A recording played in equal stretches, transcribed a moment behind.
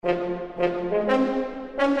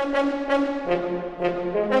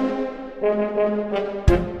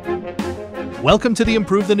Welcome to the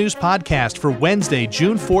Improve the News podcast for Wednesday,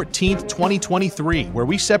 June 14th, 2023, where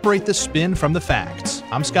we separate the spin from the facts.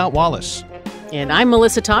 I'm Scott Wallace. And I'm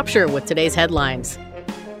Melissa Topshire with today's headlines.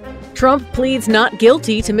 Trump pleads not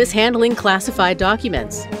guilty to mishandling classified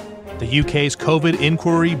documents. The UK's COVID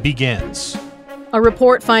inquiry begins. A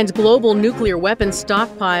report finds global nuclear weapons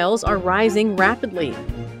stockpiles are rising rapidly.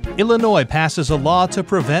 Illinois passes a law to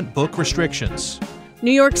prevent book restrictions.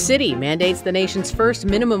 New York City mandates the nation's first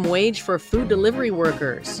minimum wage for food delivery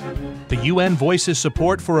workers. The UN voices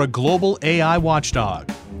support for a global AI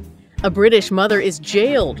watchdog. A British mother is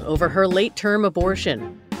jailed over her late-term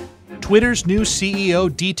abortion. Twitter's new CEO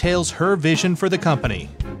details her vision for the company.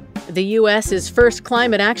 The U.S.'s first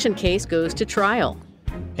climate action case goes to trial.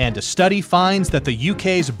 And a study finds that the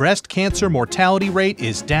UK's breast cancer mortality rate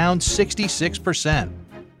is down 66%.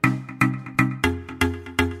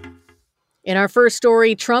 In our first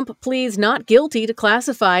story, Trump pleads not guilty to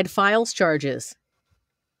classified files charges.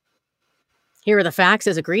 Here are the facts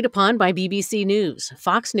as agreed upon by BBC News,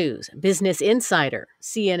 Fox News, Business Insider,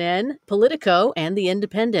 CNN, Politico, and The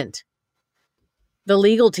Independent. The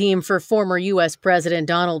legal team for former U.S. President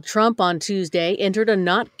Donald Trump on Tuesday entered a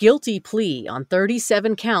not guilty plea on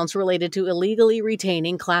 37 counts related to illegally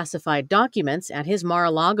retaining classified documents at his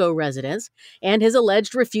Mar-a-Lago residence and his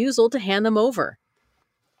alleged refusal to hand them over.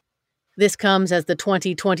 This comes as the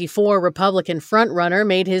 2024 Republican frontrunner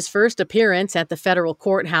made his first appearance at the federal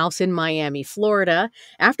courthouse in Miami, Florida,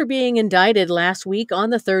 after being indicted last week on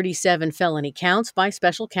the 37 felony counts by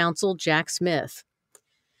special counsel Jack Smith.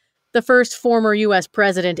 The first former U.S.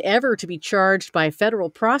 president ever to be charged by federal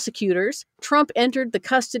prosecutors, Trump entered the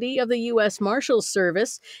custody of the U.S. Marshals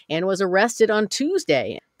Service and was arrested on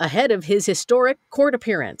Tuesday, ahead of his historic court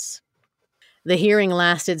appearance. The hearing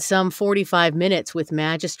lasted some 45 minutes, with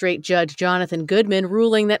Magistrate Judge Jonathan Goodman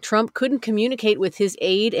ruling that Trump couldn't communicate with his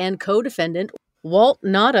aide and co-defendant, Walt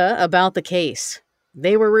Nauta, about the case.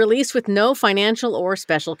 They were released with no financial or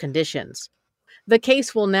special conditions. The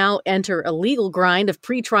case will now enter a legal grind of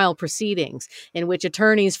pretrial proceedings, in which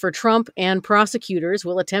attorneys for Trump and prosecutors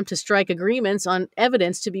will attempt to strike agreements on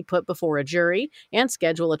evidence to be put before a jury and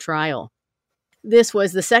schedule a trial. This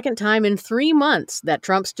was the second time in 3 months that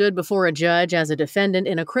Trump stood before a judge as a defendant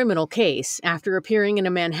in a criminal case after appearing in a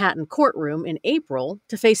Manhattan courtroom in April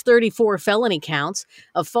to face 34 felony counts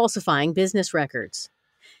of falsifying business records.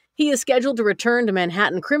 He is scheduled to return to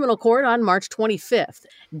Manhattan Criminal Court on March 25th,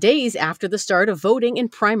 days after the start of voting in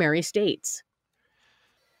primary states.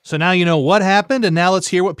 So now you know what happened, and now let's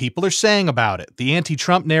hear what people are saying about it. The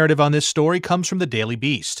anti-Trump narrative on this story comes from the Daily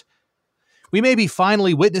Beast. We may be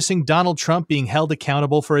finally witnessing Donald Trump being held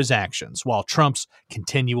accountable for his actions. While Trump's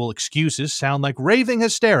continual excuses sound like raving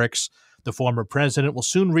hysterics, the former president will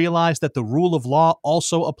soon realize that the rule of law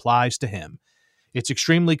also applies to him. It's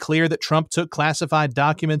extremely clear that Trump took classified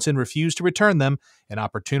documents and refused to return them, and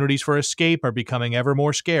opportunities for escape are becoming ever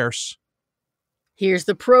more scarce. Here's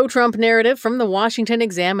the pro-Trump narrative from the Washington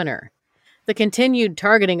Examiner. The continued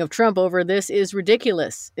targeting of Trump over this is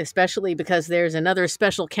ridiculous, especially because there's another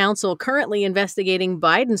special counsel currently investigating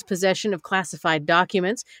Biden's possession of classified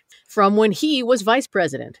documents from when he was vice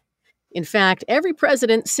president. In fact, every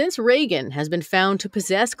president since Reagan has been found to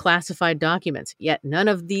possess classified documents, yet none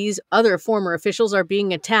of these other former officials are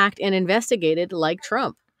being attacked and investigated like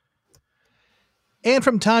Trump. And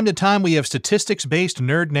from time to time, we have statistics-based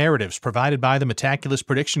nerd narratives provided by the meticulous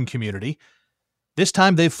prediction community. This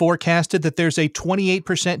time, they've forecasted that there's a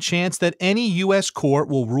 28% chance that any U.S. court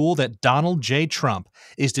will rule that Donald J. Trump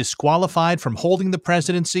is disqualified from holding the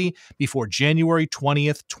presidency before January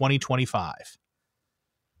 20th, 2025.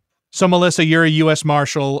 So, Melissa, you're a U.S.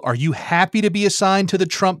 Marshal. Are you happy to be assigned to the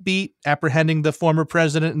Trump beat, apprehending the former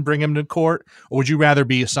president and bring him to court, or would you rather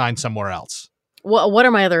be assigned somewhere else? What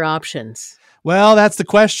are my other options? Well, that's the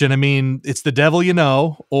question. I mean, it's the devil,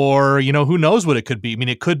 or, who knows what it could be. I mean,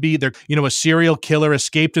 it could be there, a serial killer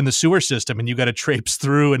escaped in the sewer system and you got to traipse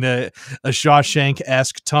through in a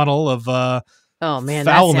Shawshank-esque tunnel of oh, man,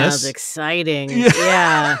 foulness. That sounds exciting.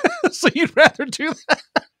 Yeah. So you'd rather do that?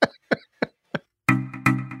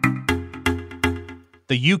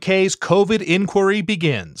 The UK's COVID inquiry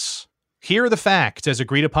begins. Here are the facts as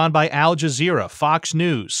agreed upon by Al Jazeera, Fox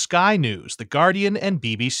News, Sky News, The Guardian, and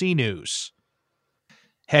BBC News.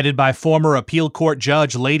 Headed by former appeal court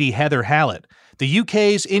judge Lady Heather Hallett, the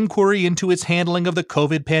UK's inquiry into its handling of the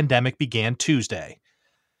COVID pandemic began Tuesday.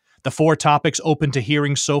 The 4 topics open to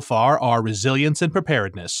hearings so far are resilience and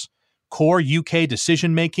preparedness, core UK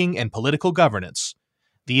decision-making and political governance,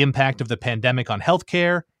 the impact of the pandemic on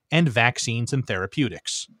healthcare, and vaccines and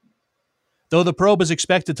therapeutics. Though the probe is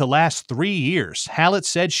expected to last 3 years, Hallett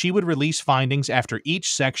said she would release findings after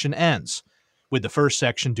each section ends, with the first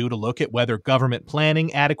section due to look at whether government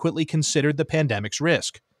planning adequately considered the pandemic's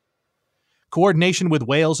risk. Coordination with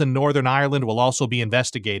Wales and Northern Ireland will also be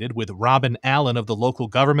investigated, with Robin Allen of the Local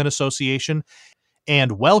Government Association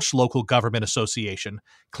and Welsh Local Government Association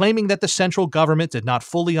claiming that the central government did not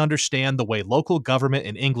fully understand the way local government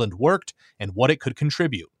in England worked and what it could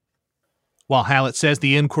contribute. While Hallett says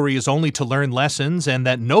the inquiry is only to learn lessons and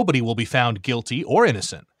that nobody will be found guilty or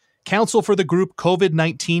innocent, counsel for the group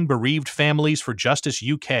COVID-19 Bereaved Families for Justice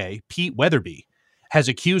UK, Pete Weatherby, has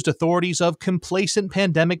accused authorities of complacent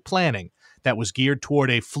pandemic planning that was geared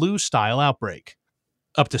toward a flu-style outbreak.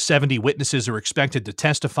 Up to 70 witnesses are expected to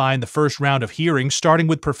testify in the first round of hearings, starting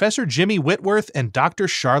with Professor Jimmy Whitworth and Dr.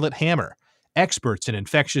 Charlotte Hammer, experts in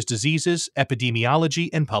infectious diseases, epidemiology,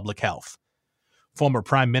 and public health. Former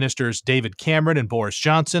Prime Ministers David Cameron and Boris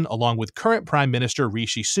Johnson, along with current Prime Minister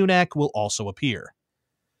Rishi Sunak, will also appear.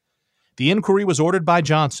 The inquiry was ordered by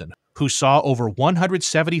Johnson, who saw over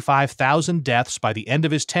 175,000 deaths by the end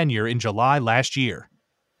of his tenure in July last year.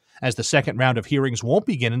 As the second round of hearings won't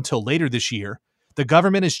begin until later this year, the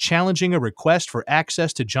government is challenging a request for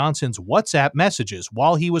access to Johnson's WhatsApp messages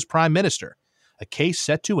while he was Prime Minister, a case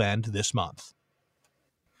set to end this month.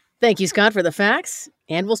 Thank you, Scott, for the facts.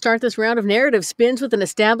 And we'll start this round of narrative spins with an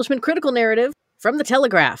establishment critical narrative from The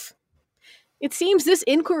Telegraph. It seems this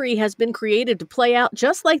inquiry has been created to play out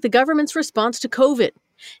just like the government's response to COVID.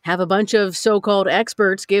 Have a bunch of so-called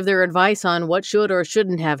experts give their advice on what should or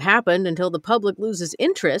shouldn't have happened until the public loses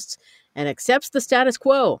interest and accepts the status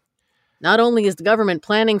quo. Not only is the government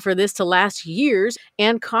planning for this to last years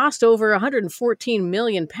and cost over £114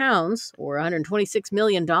 million, or $126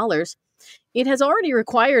 million, it has already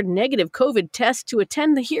required negative COVID tests to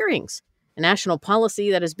attend the hearings, a national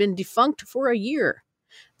policy that has been defunct for a year.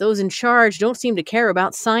 Those in charge don't seem to care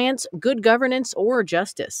about science, good governance, or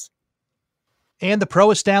justice. And the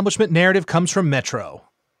pro-establishment narrative comes from Metro.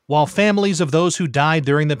 While families of those who died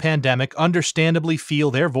during the pandemic understandably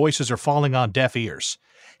feel their voices are falling on deaf ears,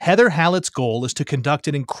 Heather Hallett's goal is to conduct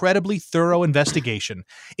an incredibly thorough investigation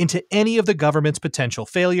into any of the government's potential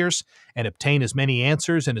failures and obtain as many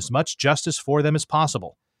answers and as much justice for them as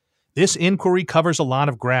possible. This inquiry covers a lot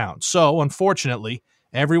of ground, so, unfortunately,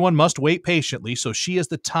 everyone must wait patiently so she has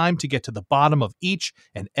the time to get to the bottom of each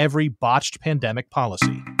and every botched pandemic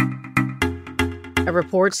policy. A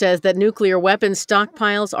report says that nuclear weapons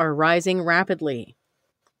stockpiles are rising rapidly.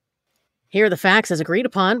 Here are the facts as agreed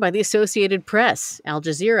upon by the Associated Press, Al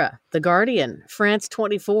Jazeera, The Guardian, France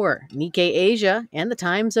 24, Nikkei Asia, and the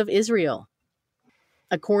Times of Israel.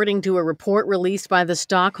 According to a report released by the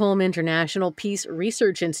Stockholm International Peace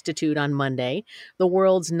Research Institute on Monday, the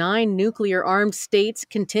world's 9 nuclear-armed states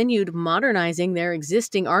continued modernizing their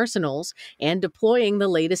existing arsenals and deploying the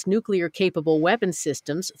latest nuclear-capable weapon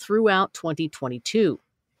systems throughout 2022.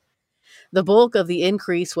 The bulk of the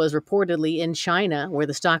increase was reportedly in China, where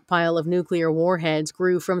the stockpile of nuclear warheads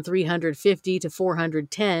grew from 350 to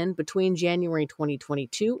 410 between January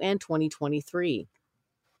 2022 and 2023.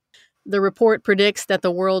 The report predicts that the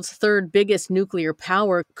world's third biggest nuclear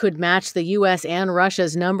power could match the U.S. and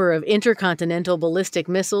Russia's number of intercontinental ballistic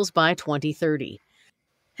missiles by 2030.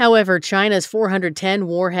 However, China's 410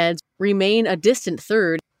 warheads remain a distant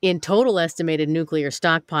third in total estimated nuclear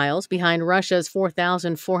stockpiles, behind Russia's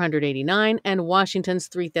 4,489 and Washington's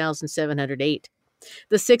 3,708.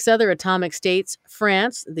 The 6 other atomic states,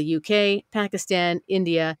 France, the UK, Pakistan,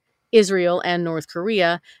 India, Israel, and North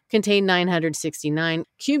Korea, contain 969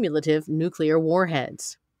 cumulative nuclear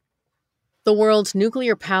warheads. The world's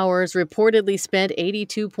nuclear powers reportedly spent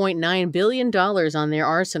 $82.9 billion on their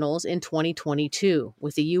arsenals in 2022,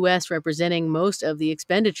 with the U.S. representing most of the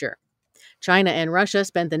expenditure. China and Russia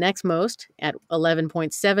spent the next most, at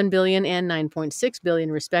 $11.7 billion and $9.6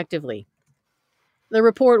 billion respectively. The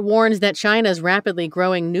report warns that China's rapidly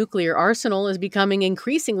growing nuclear arsenal is becoming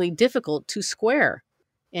increasingly difficult to square,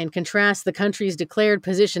 and contrasts the country's declared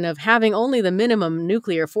position of having only the minimum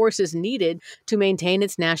nuclear forces needed to maintain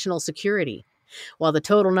its national security. While the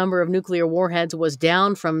total number of nuclear warheads was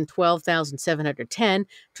down from 12,710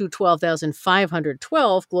 to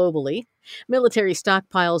 12,512 globally, military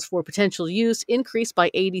stockpiles for potential use increased by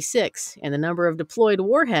 86, and the number of deployed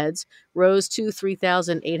warheads rose to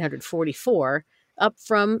 3,844, up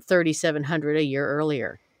from 3,700 a year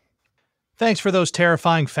earlier. Thanks for those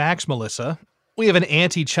terrifying facts, Melissa. We have an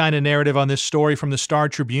anti-China narrative on this story from the Star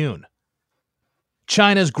Tribune.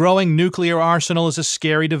 China's growing nuclear arsenal is a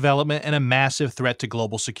scary development and a massive threat to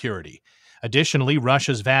global security. Additionally,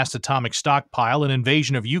 Russia's vast atomic stockpile and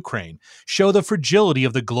invasion of Ukraine show the fragility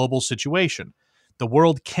of the global situation. The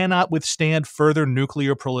world cannot withstand further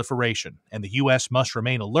nuclear proliferation, and the U.S. must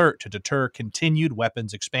remain alert to deter continued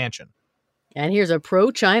weapons expansion. And here's a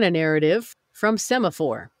pro-China narrative from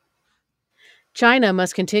Semaphore. China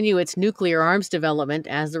must continue its nuclear arms development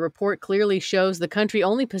as the report clearly shows the country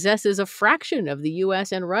only possesses a fraction of the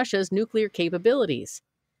U.S. and Russia's nuclear capabilities.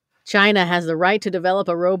 China has the right to develop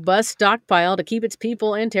a robust stockpile to keep its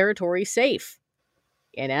people and territory safe.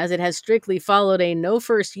 And as it has strictly followed a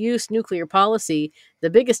no-first-use nuclear policy, the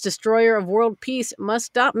biggest destroyer of world peace must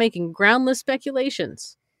stop making groundless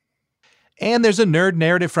speculations. And there's a nerd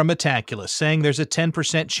narrative from Metaculus saying there's a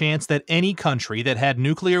 10% chance that any country that had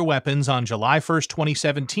nuclear weapons on July 1st,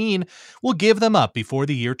 2017 will give them up before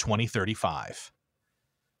the year 2035.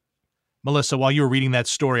 Melissa, while you were reading that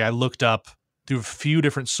story, I looked up through a few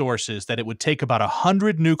different sources that it would take about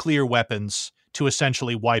 100 nuclear weapons to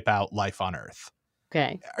essentially wipe out life on Earth.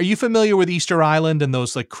 Okay. Are you familiar with Easter Island and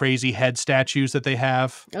those like crazy head statues that they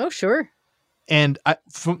have? Oh, sure. And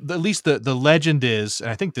from at least the legend is, and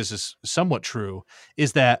I think this is somewhat true,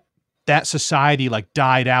 is that society like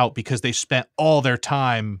died out because they spent all their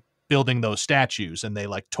time building those statues, and they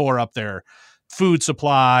like tore up their food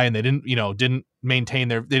supply, and they didn't maintain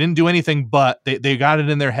they didn't do anything, but they got it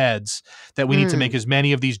in their heads that we need to make as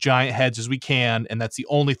many of these giant heads as we can, and that's the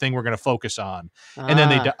only thing we're going to focus on. And then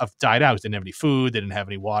they died out. They didn't have any food, they didn't have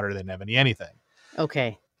any water, they didn't have anything.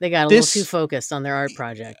 Okay. They got a little too focused on their art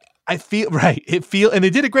project. I feel right. And they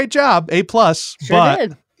did a great job, A+. Sure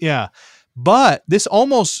did. Yeah. But this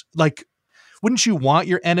almost like, wouldn't you want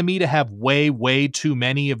your enemy to have way, way too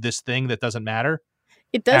many of this thing that doesn't matter?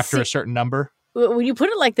 It does after a certain number. When you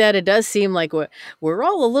put it like that, it does seem like we're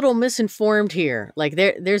all a little misinformed here. Like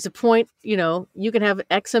there's a point, you can have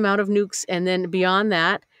X amount of nukes, and then beyond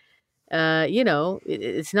that,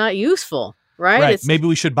 it's not useful, right? Right. Maybe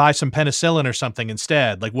we should buy some penicillin or something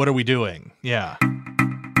instead. Like, what are we doing? Yeah.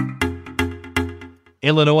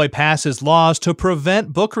 Illinois passes laws to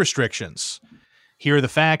prevent book restrictions. Here are the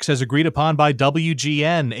facts as agreed upon by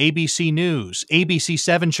WGN, ABC News, ABC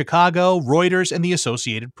 7 Chicago, Reuters, and the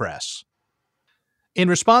Associated Press. In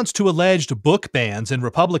response to alleged book bans in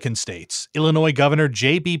Republican states, Illinois Governor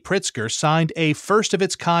J.B. Pritzker signed a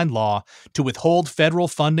first-of-its-kind law to withhold federal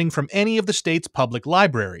funding from any of the state's public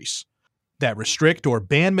libraries that restrict or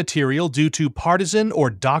ban material due to partisan or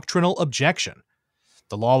doctrinal objection.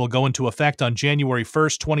 The law will go into effect on January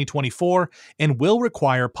 1st, 2024, and will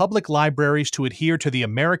require public libraries to adhere to the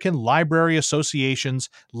American Library Association's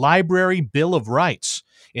Library Bill of Rights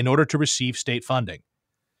in order to receive state funding.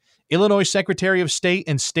 Illinois Secretary of State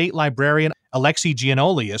and State Librarian Alexi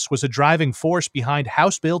Giannolius was a driving force behind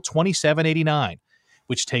House Bill 2789,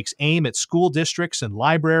 which takes aim at school districts and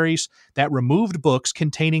libraries that removed books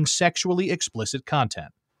containing sexually explicit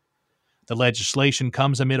content. The legislation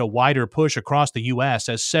comes amid a wider push across the U.S.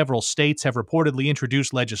 as several states have reportedly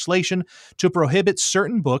introduced legislation to prohibit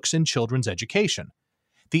certain books in children's education.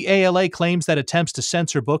 The ALA claims that attempts to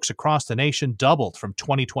censor books across the nation doubled from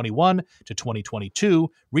 2021 to 2022,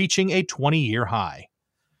 reaching a 20-year high.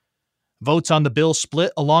 Votes on the bill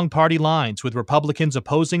split along party lines, with Republicans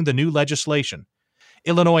opposing the new legislation.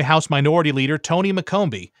 Illinois House Minority Leader Tony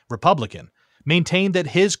McCombie, Republican, maintained that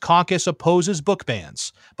his caucus opposes book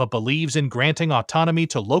bans, but believes in granting autonomy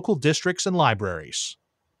to local districts and libraries.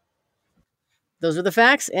 Those are the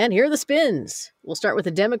facts, and here are the spins. We'll start with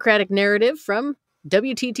the Democratic narrative from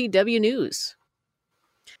WTTW News.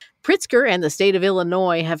 Pritzker and the state of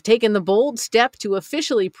Illinois have taken the bold step to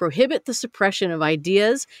officially prohibit the suppression of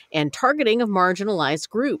ideas and targeting of marginalized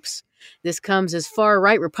groups. This comes as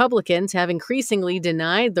far-right Republicans have increasingly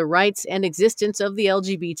denied the rights and existence of the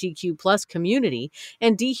LGBTQ+ community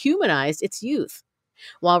and dehumanized its youth.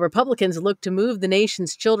 While Republicans look to move the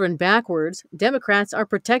nation's children backwards, Democrats are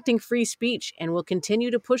protecting free speech and will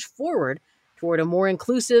continue to push forward toward a more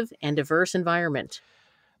inclusive and diverse environment.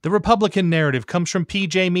 The Republican narrative comes from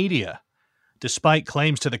PJ Media. Despite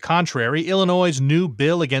claims to the contrary, Illinois' new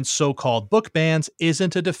bill against so-called book bans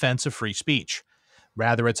isn't a defense of free speech.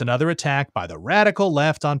 Rather, it's another attack by the radical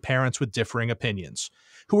left on parents with differing opinions,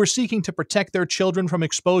 who are seeking to protect their children from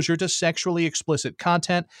exposure to sexually explicit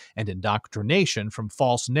content and indoctrination from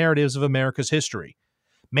false narratives of America's history.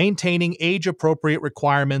 Maintaining age-appropriate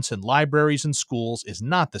requirements in libraries and schools is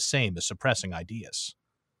not the same as suppressing ideas.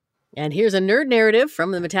 And here's a nerd narrative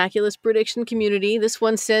from the Metaculus prediction community. This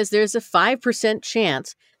one says there's a 5%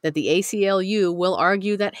 chance that the ACLU will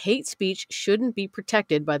argue that hate speech shouldn't be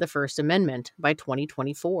protected by the First Amendment by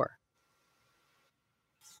 2024.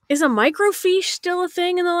 Is a microfiche still a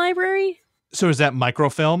thing in the library? So is that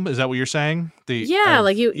microfilm? Is that what you're saying? Yeah.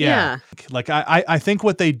 Like I think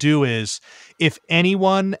what they do is if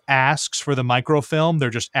anyone asks for the microfilm, they're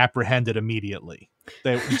just apprehended immediately.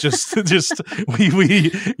 They just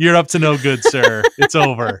you're up to no good, sir. It's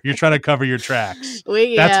over. You're trying to cover your tracks.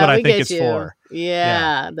 That's what I think it's for.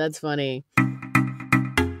 Yeah, that's funny.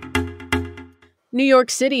 New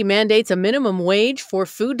York City mandates a minimum wage for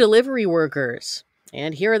food delivery workers.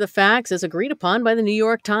 And here are the facts as agreed upon by the New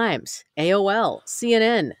York Times, AOL,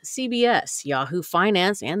 CNN, CBS, Yahoo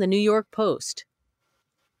Finance, and the New York Post.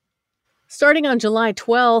 Starting on July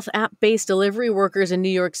 12th, app-based delivery workers in New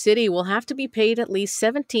York City will have to be paid at least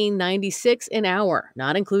 $17.96 an hour,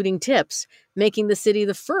 not including tips, making the city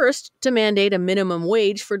the first to mandate a minimum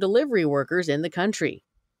wage for delivery workers in the country.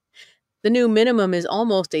 The new minimum is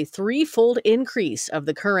almost a threefold increase of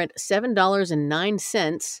the current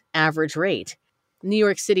 $7.09 average rate. New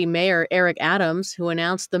York City Mayor Eric Adams, who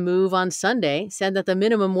announced the move on Sunday, said that the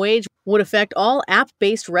minimum wage would affect all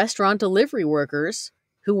app-based restaurant delivery workers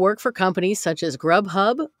who work for companies such as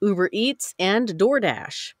Grubhub, Uber Eats, and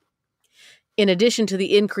DoorDash. In addition to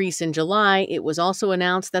the increase in July, it was also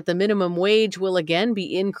announced that the minimum wage will again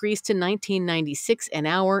be increased to $19.96 an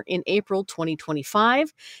hour in April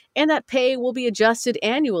 2025, and that pay will be adjusted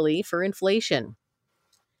annually for inflation.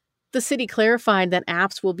 The city clarified that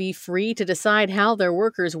apps will be free to decide how their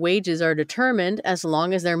workers' wages are determined as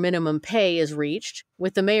long as their minimum pay is reached,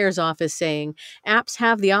 with the mayor's office saying apps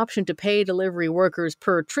have the option to pay delivery workers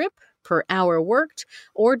per trip, per hour worked,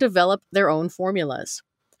 or develop their own formulas.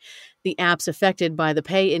 The apps affected by the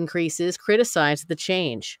pay increases criticized the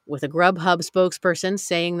change, with a Grubhub spokesperson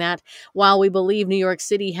saying that while we believe New York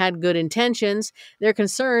City had good intentions, they're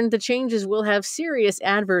concerned the changes will have serious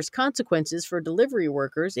adverse consequences for delivery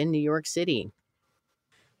workers in New York City.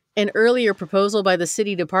 An earlier proposal by the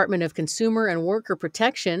City Department of Consumer and Worker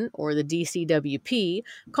Protection, or the DCWP,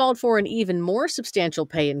 called for an even more substantial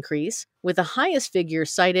pay increase, with the highest figure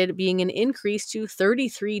cited being an increase to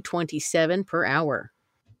 $33.27 per hour.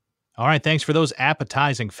 All right, thanks for those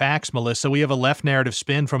appetizing facts, Melissa. We have a left narrative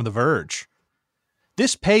spin from The Verge.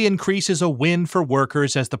 This pay increase is a win for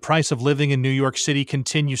workers as the price of living in New York City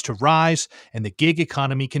continues to rise and the gig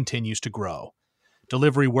economy continues to grow.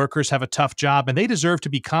 Delivery workers have a tough job and they deserve to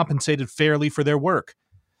be compensated fairly for their work.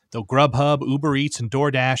 Though Grubhub, Uber Eats, and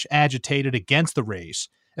DoorDash agitated against the raise,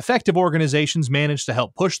 effective organizations managed to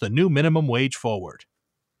help push the new minimum wage forward.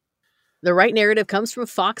 The right narrative comes from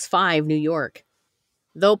Fox 5 New York.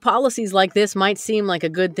 Though policies like this might seem like a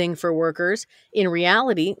good thing for workers, in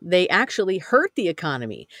reality, they actually hurt the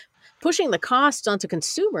economy, pushing the costs onto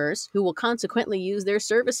consumers who will consequently use their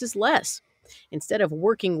services less. Instead of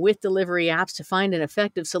working with delivery apps to find an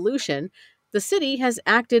effective solution, the city has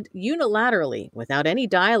acted unilaterally without any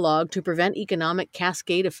dialogue to prevent economic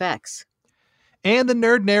cascade effects. And the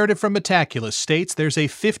nerd narrative from Metaculus states there's a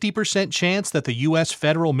 50% chance that the U.S.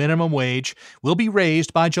 federal minimum wage will be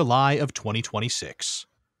raised by July of 2026.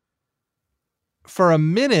 For a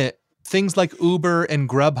minute, things like Uber and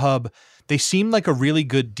Grubhub, they seemed like a really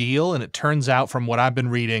good deal, and it turns out from what I've been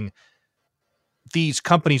reading, these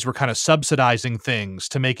companies were kind of subsidizing things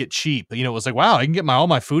to make it cheap. You know, it was like, wow, I can get all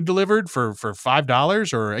my food delivered for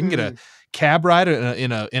 $5, or I can get a cab ride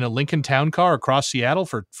in a Lincoln Town car across Seattle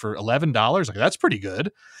for $11. Like, that's pretty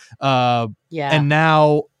good. And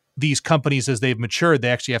now these companies, as they've matured, they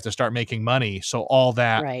actually have to start making money. So all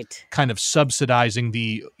that kind of subsidizing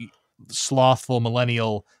the slothful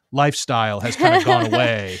millennial lifestyle has kind of gone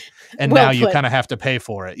away. And now you kind of have to pay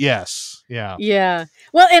for it. Yes. Yeah. Yeah.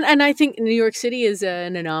 Well, and I think New York City is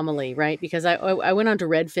an anomaly, right? Because I went on to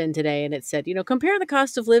Redfin today and it said, compare the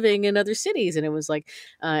cost of living in other cities. And it was like,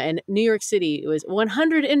 and New York City was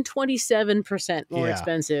 127% more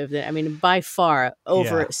expensive than, by far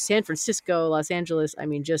over San Francisco, Los Angeles.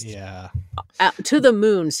 Just to the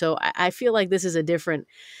moon. So I feel like this is a different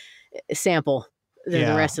sample than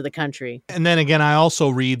the rest of the country. And then again, I also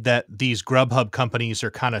read that these Grubhub companies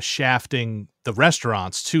are kind of shafting the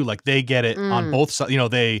restaurants too. Like they get it on both sides.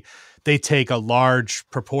 They take a large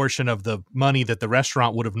proportion of the money that the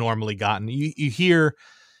restaurant would have normally gotten. You hear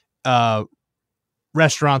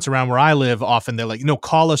restaurants around where I live, often they're like,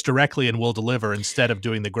 call us directly and we'll deliver instead of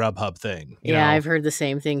doing the Grubhub thing. You know? I've heard the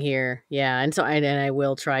same thing here. Yeah. And so I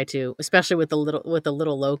will try to, especially with the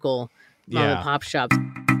little local mom and pop shops.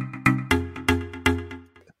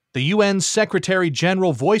 The UN's Secretary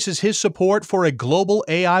General voices his support for a global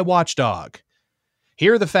AI watchdog.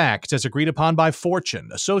 Here are the facts as agreed upon by Fortune,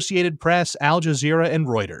 Associated Press, Al Jazeera, and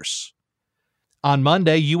Reuters. On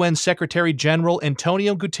Monday, UN Secretary General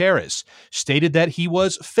Antonio Guterres stated that he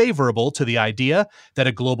was favorable to the idea that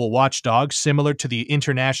a global watchdog similar to the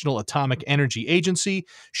International Atomic Energy Agency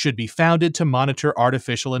should be founded to monitor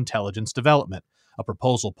artificial intelligence development, a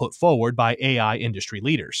proposal put forward by AI industry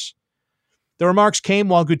leaders. The remarks came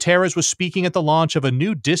while Guterres was speaking at the launch of a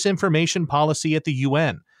new disinformation policy at the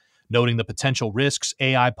UN, noting the potential risks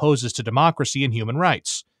AI poses to democracy and human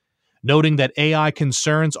rights. Noting that AI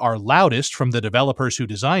concerns are loudest from the developers who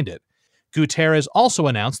designed it, Guterres also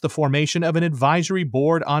announced the formation of an advisory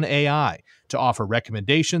board on AI to offer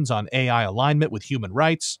recommendations on AI alignment with human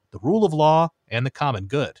rights, the rule of law, and the common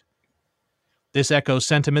good. This echoes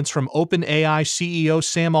sentiments from OpenAI CEO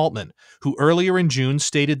Sam Altman, who earlier in June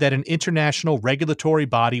stated that an international regulatory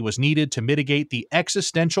body was needed to mitigate the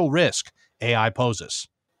existential risk AI poses.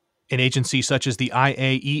 An agency such as the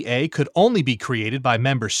IAEA could only be created by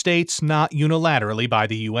member states, not unilaterally by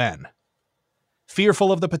the UN.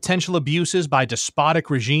 Fearful of the potential abuses by despotic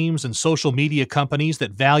regimes and social media companies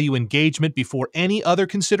that value engagement before any other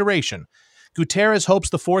consideration, Guterres hopes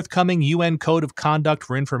the forthcoming UN Code of Conduct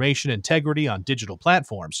for Information Integrity on digital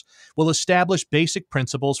platforms will establish basic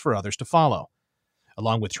principles for others to follow.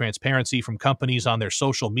 Along with transparency from companies on their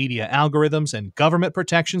social media algorithms and government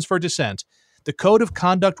protections for dissent, the Code of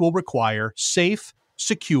Conduct will require safe,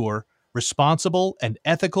 secure, responsible, and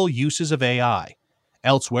ethical uses of AI.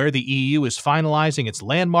 Elsewhere, the EU is finalizing its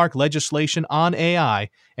landmark legislation on AI,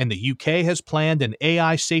 and the UK has planned an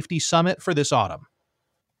AI safety summit for this autumn.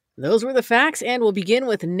 Those were the facts, and we'll begin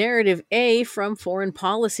with Narrative A from Foreign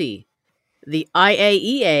Policy. The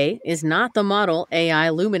IAEA is not the model AI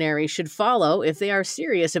luminaries should follow if they are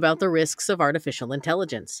serious about the risks of artificial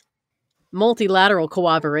intelligence. Multilateral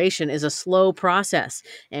cooperation is a slow process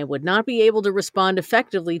and would not be able to respond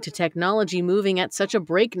effectively to technology moving at such a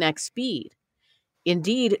breakneck speed.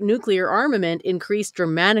 Indeed, nuclear armament increased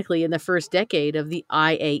dramatically in the first decade of the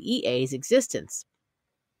IAEA's existence.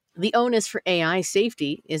 The onus for AI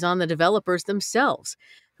safety is on the developers themselves,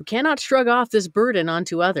 who cannot shrug off this burden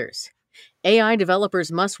onto others. AI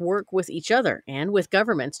developers must work with each other and with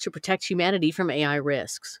governments to protect humanity from AI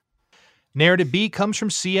risks. Narrative B comes from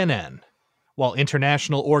CNN. While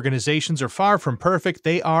international organizations are far from perfect,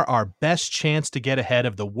 they are our best chance to get ahead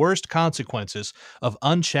of the worst consequences of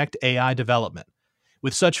unchecked AI development.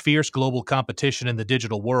 With such fierce global competition in the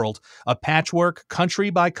digital world, a patchwork,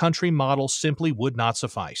 country-by-country model simply would not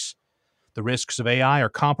suffice. The risks of AI are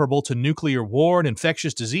comparable to nuclear war and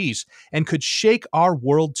infectious disease and could shake our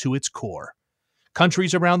world to its core.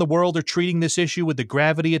 Countries around the world are treating this issue with the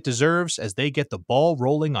gravity it deserves as they get the ball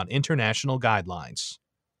rolling on international guidelines.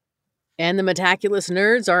 And the Metaculous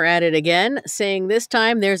nerds are at it again, saying this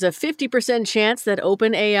time there's a 50% chance that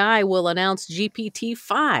OpenAI will announce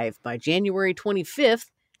GPT-5 by January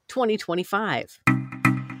 25th, 2025.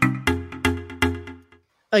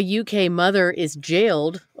 A UK mother is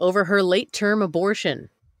jailed over her late-term abortion.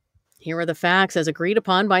 Here are the facts as agreed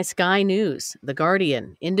upon by Sky News, The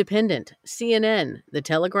Guardian, Independent, CNN, The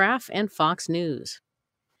Telegraph, and Fox News.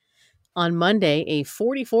 On Monday, a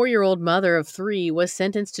 44-year-old mother of 3 was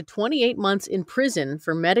sentenced to 28 months in prison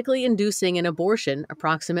for medically inducing an abortion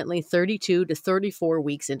approximately 32 to 34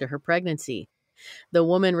 weeks into her pregnancy. The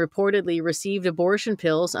woman reportedly received abortion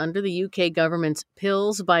pills under the UK government's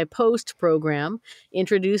Pills by Post program,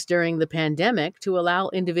 introduced during the pandemic to allow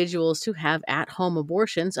individuals to have at-home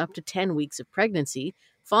abortions up to 10 weeks of pregnancy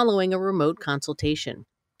following a remote consultation.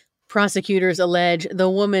 Prosecutors allege the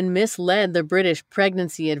woman misled the British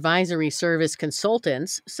Pregnancy Advisory Service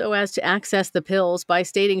consultants so as to access the pills by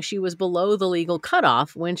stating she was below the legal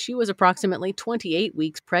cutoff when she was approximately 28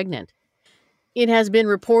 weeks pregnant. It has been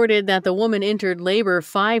reported that the woman entered labor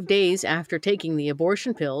 5 days after taking the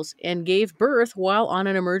abortion pills and gave birth while on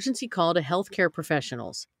an emergency call to healthcare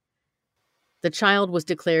professionals. The child was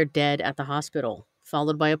declared dead at the hospital,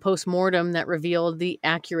 followed by a post-mortem that revealed the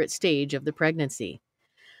accurate stage of the pregnancy.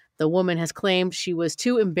 The woman has claimed she was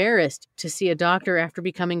too embarrassed to see a doctor after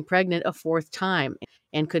becoming pregnant a 4th time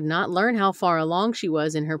and could not learn how far along she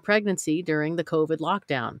was in her pregnancy during the COVID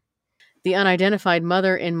lockdown. The unidentified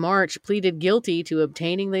mother in March pleaded guilty to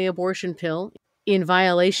obtaining the abortion pill in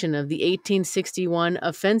violation of the 1861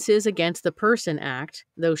 Offenses Against the Person Act,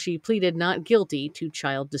 though she pleaded not guilty to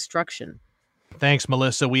child destruction. Thanks,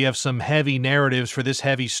 Melissa. We have some heavy narratives for this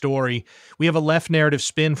heavy story. We have a left narrative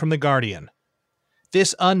spin from The Guardian.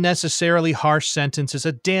 This unnecessarily harsh sentence is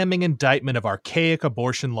a damning indictment of archaic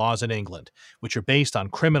abortion laws in England, which are based on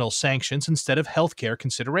criminal sanctions instead of healthcare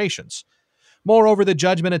considerations. Moreover, the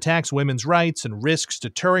judgment attacks women's rights and risks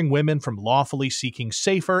deterring women from lawfully seeking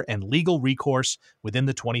safer and legal recourse within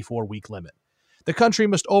the 24-week limit. The country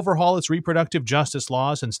must overhaul its reproductive justice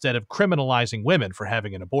laws instead of criminalizing women for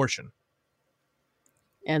having an abortion.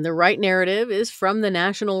 And the right narrative is from the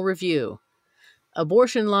National Review.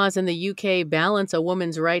 Abortion laws in the UK balance a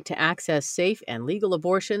woman's right to access safe and legal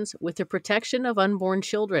abortions with the protection of unborn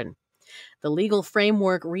children. The legal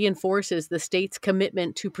framework reinforces the state's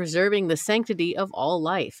commitment to preserving the sanctity of all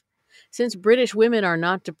life. Since British women are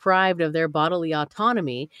not deprived of their bodily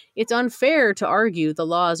autonomy, it's unfair to argue the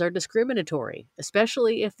laws are discriminatory,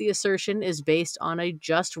 especially if the assertion is based on a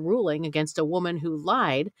just ruling against a woman who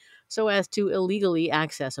lied so as to illegally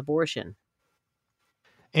access abortion.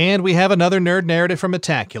 And we have another nerd narrative from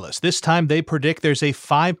Metaculus. This time they predict there's a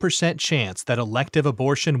 5% chance that elective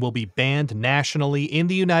abortion will be banned nationally in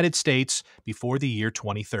the United States before the year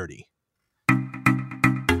 2030.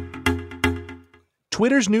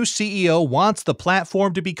 Twitter's new CEO wants the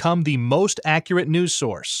platform to become the most accurate news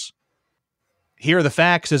source. Here are the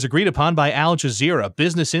facts as agreed upon by Al Jazeera,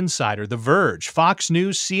 Business Insider, The Verge, Fox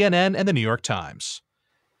News, CNN, and The New York Times.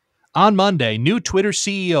 On Monday, new Twitter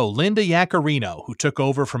CEO Linda Yaccarino, who took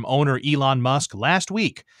over from owner Elon Musk last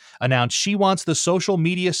week, announced she wants the social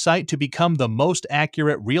media site to become the most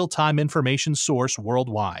accurate real-time information source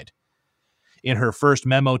worldwide. In her first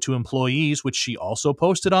memo to employees, which she also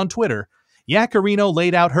posted on Twitter, Yaccarino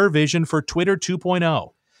laid out her vision for Twitter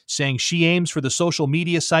 2.0, saying she aims for the social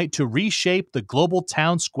media site to reshape the global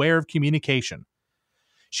town square of communication.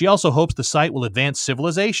 She also hopes the site will advance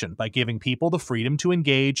civilization by giving people the freedom to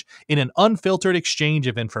engage in an unfiltered exchange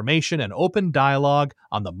of information and open dialogue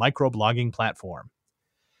on the microblogging platform.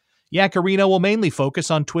 Yaccarino will mainly focus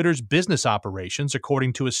on Twitter's business operations,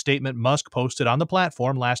 according to a statement Musk posted on the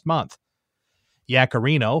platform last month.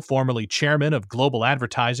 Yaccarino, formerly chairman of global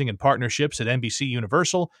advertising and partnerships at NBC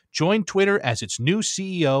Universal, joined Twitter as its new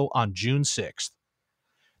CEO on June 6th.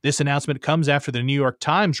 This announcement comes after the New York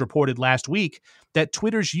Times reported last week that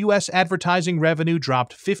Twitter's U.S. advertising revenue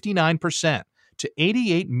dropped 59% to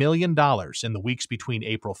 $88 million in the weeks between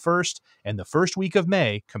April 1st and the first week of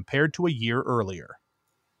May compared to a year earlier.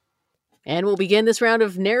 And we'll begin this round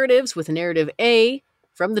of narratives with narrative A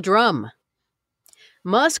from The Drum.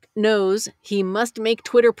 Musk knows he must make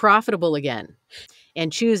Twitter profitable again,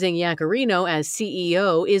 and choosing Yaccarino as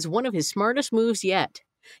CEO is one of his smartest moves yet.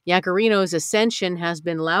 Yaccarino's ascension has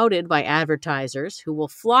been lauded by advertisers who will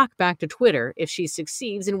flock back to Twitter if she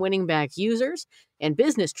succeeds in winning back users and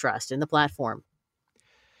business trust in the platform.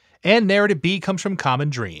 And narrative B comes from Common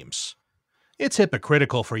Dreams. It's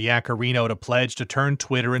hypocritical for Yaccarino to pledge to turn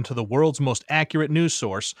Twitter into the world's most accurate news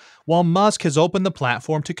source, while Musk has opened the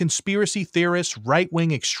platform to conspiracy theorists,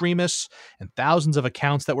 right-wing extremists, and thousands of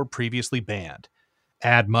accounts that were previously banned.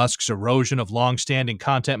 Add Musk's erosion of long-standing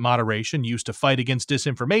content moderation used to fight against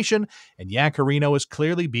disinformation, and Yaccarino is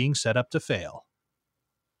clearly being set up to fail.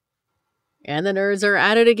 And the nerds are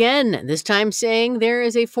at it again, this time saying there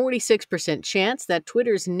is a 46% chance that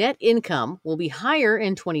Twitter's net income will be higher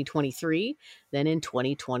in 2023 than in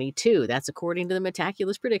 2022. That's according to the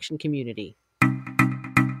Metaculus prediction community.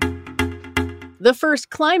 The first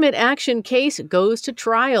climate action case goes to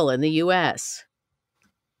trial in the U.S.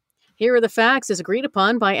 Here are the facts as agreed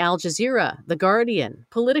upon by Al Jazeera, The Guardian,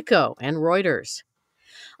 Politico, and Reuters.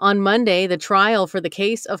 On Monday, the trial for the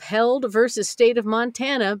case of Held versus State of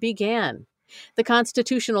Montana began. The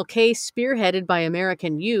constitutional case, spearheaded by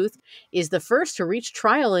American youth, is the first to reach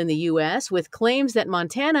trial in the U.S. with claims that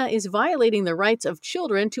Montana is violating the rights of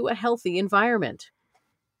children to a healthy environment.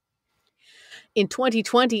 In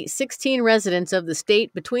 2020, 16 residents of the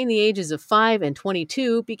state between the ages of 5 and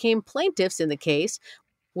 22 became plaintiffs in the case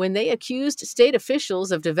when they accused state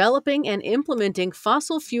officials of developing and implementing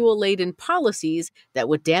fossil fuel-laden policies that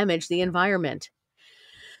would damage the environment.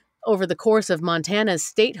 Over the course of Montana's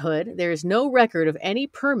statehood, there is no record of any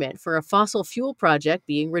permit for a fossil fuel project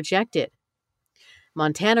being rejected.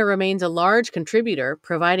 Montana remains a large contributor,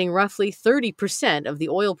 providing roughly 30% of the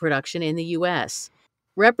oil production in the U.S.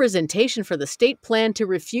 Representation for the state planned to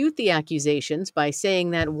refute the accusations by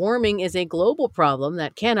saying that warming is a global problem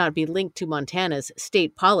that cannot be linked to Montana's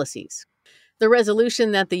state policies. The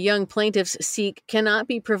resolution that the young plaintiffs seek cannot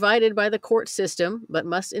be provided by the court system, but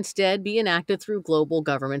must instead be enacted through global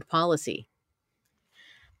government policy.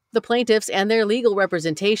 The plaintiffs and their legal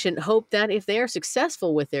representation hope that if they are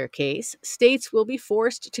successful with their case, states will be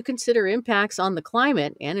forced to consider impacts on the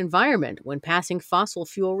climate and environment when passing fossil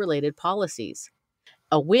fuel-related policies.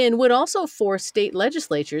 A win would also force state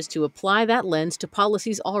legislatures to apply that lens to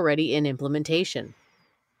policies already in implementation.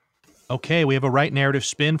 Okay, we have a right narrative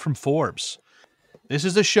spin from Forbes. This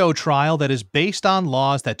is a show trial that is based on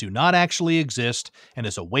laws that do not actually exist and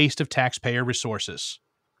is a waste of taxpayer resources.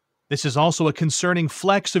 This is also a concerning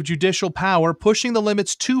flex of judicial power, pushing the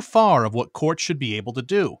limits too far of what courts should be able to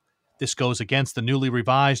do. This goes against the newly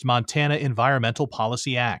revised Montana Environmental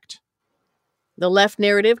Policy Act. The left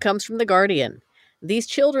narrative comes from The Guardian. These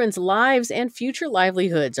children's lives and future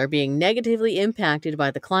livelihoods are being negatively impacted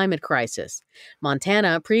by the climate crisis.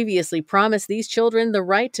 Montana previously promised these children the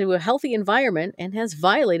right to a healthy environment and has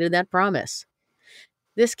violated that promise.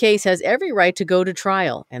 This case has every right to go to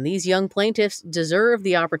trial, and these young plaintiffs deserve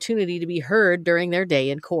the opportunity to be heard during their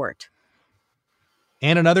day in court.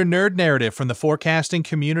 And another nerd narrative from the forecasting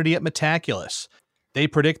community at Metaculus. They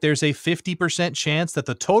predict there's a 50% chance that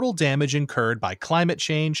the total damage incurred by climate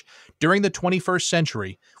change during the 21st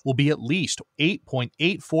century will be at least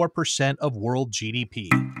 8.84% of world GDP.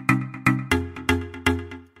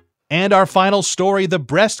 And our final story, the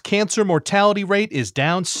breast cancer mortality rate is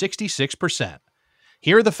down 66%.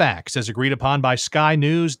 Here are the facts as agreed upon by Sky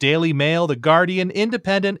News, Daily Mail, The Guardian,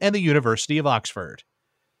 Independent, and the University of Oxford.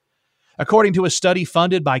 According to a study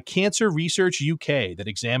funded by Cancer Research UK that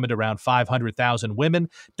examined around 500,000 women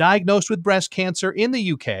diagnosed with breast cancer in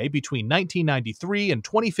the UK between 1993 and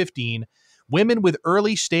 2015, women with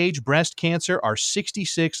early-stage breast cancer are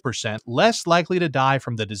 66% less likely to die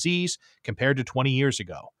from the disease compared to 20 years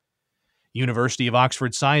ago. University of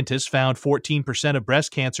Oxford scientists found 14% of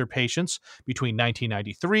breast cancer patients between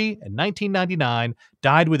 1993 and 1999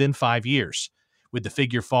 died within 5 years, with the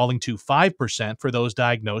figure falling to 5% for those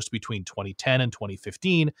diagnosed between 2010 and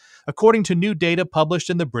 2015, according to new data published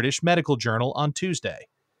in the British Medical Journal on Tuesday.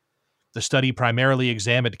 The study primarily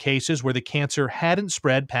examined cases where the cancer hadn't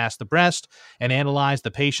spread past the breast and analyzed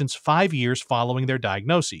the patients 5 years following their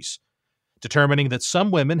diagnoses, determining that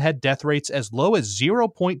some women had death rates as low as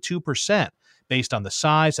 0.2% based on the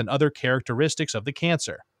size and other characteristics of the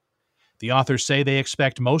cancer. The authors say they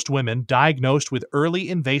expect most women diagnosed with early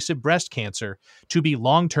invasive breast cancer to be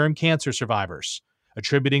long-term cancer survivors,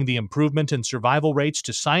 attributing the improvement in survival rates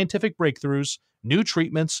to scientific breakthroughs, new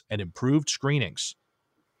treatments, and improved screenings.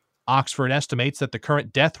 Oxford estimates that the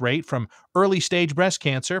current death rate from early-stage breast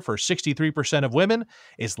cancer for 63% of women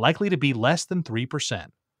is likely to be less than 3%.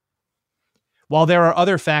 While there are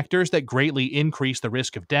other factors that greatly increase the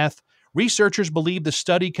risk of death, researchers believe the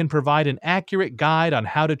study can provide an accurate guide on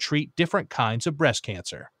how to treat different kinds of breast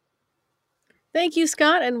cancer. Thank you,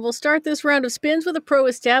 Scott, and we'll start this round of spins with a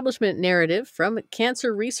pro-establishment narrative from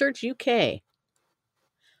Cancer Research UK.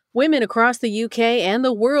 Women across the UK and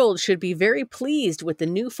the world should be very pleased with the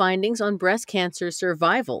new findings on breast cancer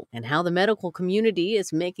survival and how the medical community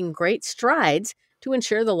is making great strides to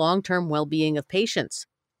ensure the long-term well-being of patients.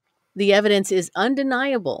 The evidence is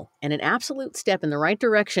undeniable and an absolute step in the right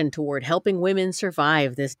direction toward helping women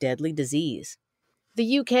survive this deadly disease.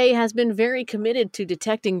 The UK has been very committed to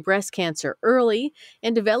detecting breast cancer early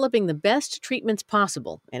and developing the best treatments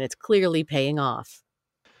possible, and it's clearly paying off.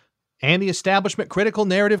 And the establishment critical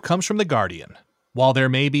narrative comes from The Guardian. While there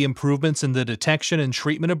may be improvements in the detection and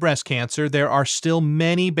treatment of breast cancer, there are still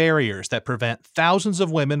many barriers that prevent thousands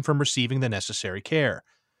of women from receiving the necessary care.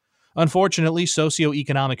 Unfortunately,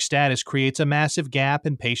 socioeconomic status creates a massive gap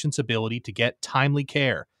in patients' ability to get timely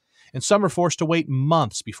care, and some are forced to wait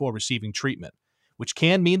months before receiving treatment, which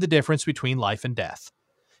can mean the difference between life and death.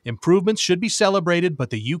 Improvements should be celebrated,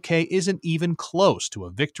 but the UK isn't even close to a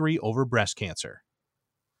victory over breast cancer.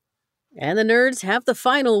 And the nerds have the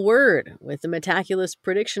final word, with the Metaculus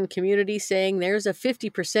prediction community saying there's a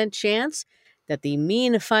 50% chance that the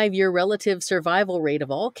mean 5-year relative survival rate of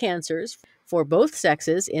all cancers for both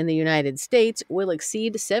sexes in the United States will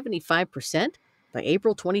exceed 75% by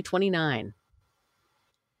April 2029.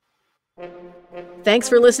 Thanks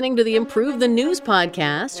for listening to the Improve the News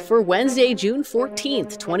podcast for Wednesday, June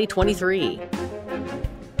 14th, 2023.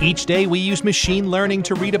 Each day, we use machine learning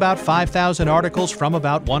to read about 5,000 articles from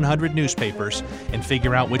about 100 newspapers and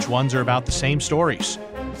figure out which ones are about the same stories.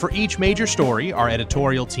 For each major story, our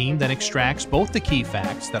editorial team then extracts both the key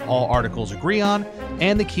facts that all articles agree on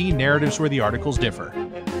and the key narratives where the articles differ.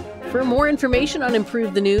 For more information on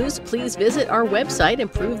Improve the News, please visit our website,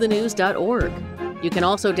 improvethenews.org. You can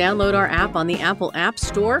also download our app on the Apple App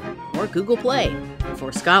Store or Google Play.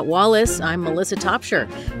 For Scott Wallace, I'm Melissa Topshire,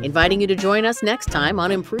 inviting you to join us next time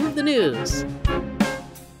on Improve the News.